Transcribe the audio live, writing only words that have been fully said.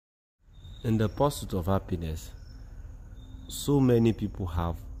In the pursuit of happiness, so many people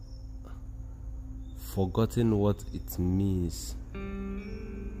have forgotten what it means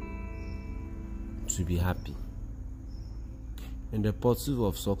to be happy. In the pursuit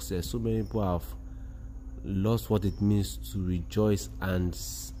of success, so many people have lost what it means to rejoice and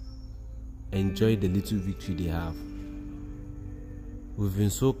enjoy the little victory they have. We've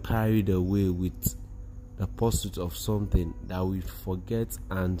been so carried away with the pursuit of something that we forget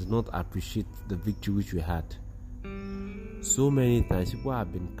and not appreciate the victory which we had. So many times people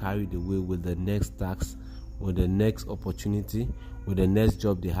have been carried away with the next task, with the next opportunity, with the next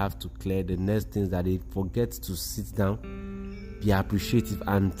job they have to clear, the next things, that they forget to sit down, be appreciative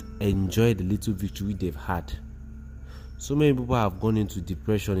and enjoy the little victory they've had. So many people have gone into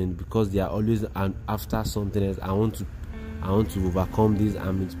depression because they are always after something else. I want to overcome this.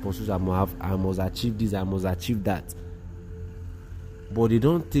 I'm in pursuit. I must achieve this. I must achieve that. But they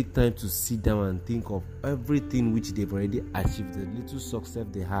don't take time to sit down and think of everything which they've already achieved, the little success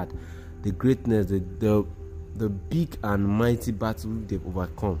they had, the greatness, the big and mighty battle they've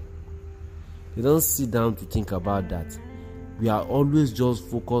overcome. They don't sit down to think about that. We are always just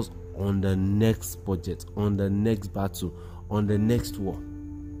focused on the next project, on the next battle, on the next war.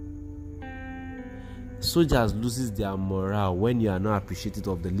 Soldiers loses their morale when you are not appreciative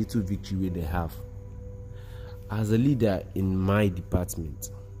of the little victory they have. As a leader in my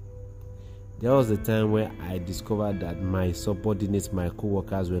department, there was a time where I discovered that my subordinates, my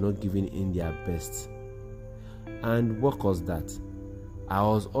co-workers were not giving in their best. And what caused that? I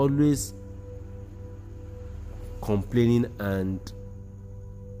was always complaining and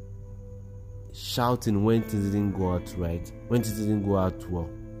shouting when things didn't go out right, when things didn't go out well.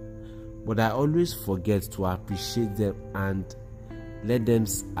 But I always forget to appreciate them and let them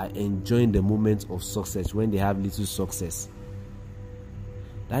enjoy the moments of success when they have little success.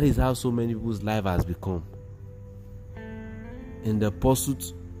 That is how so many people's life has become. In the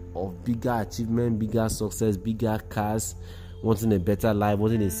pursuit of bigger achievement, bigger success, bigger cars, wanting a better life,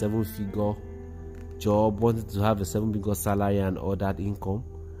 wanting a 7-figure job, wanting to have a 7-figure salary and all that income,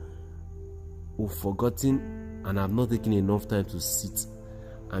 we've forgotten and have not taken enough time to sit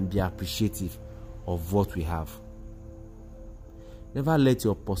and be appreciative of what we have. Never let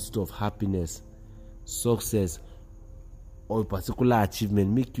your pursuit of happiness, success, or a particular achievement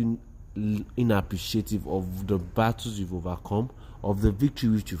make you inappreciative of the battles you've overcome, of the victory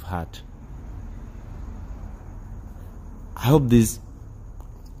which you've had. I hope this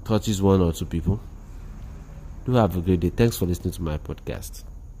touches one or two people. Do have a great day. Thanks for listening to my podcast.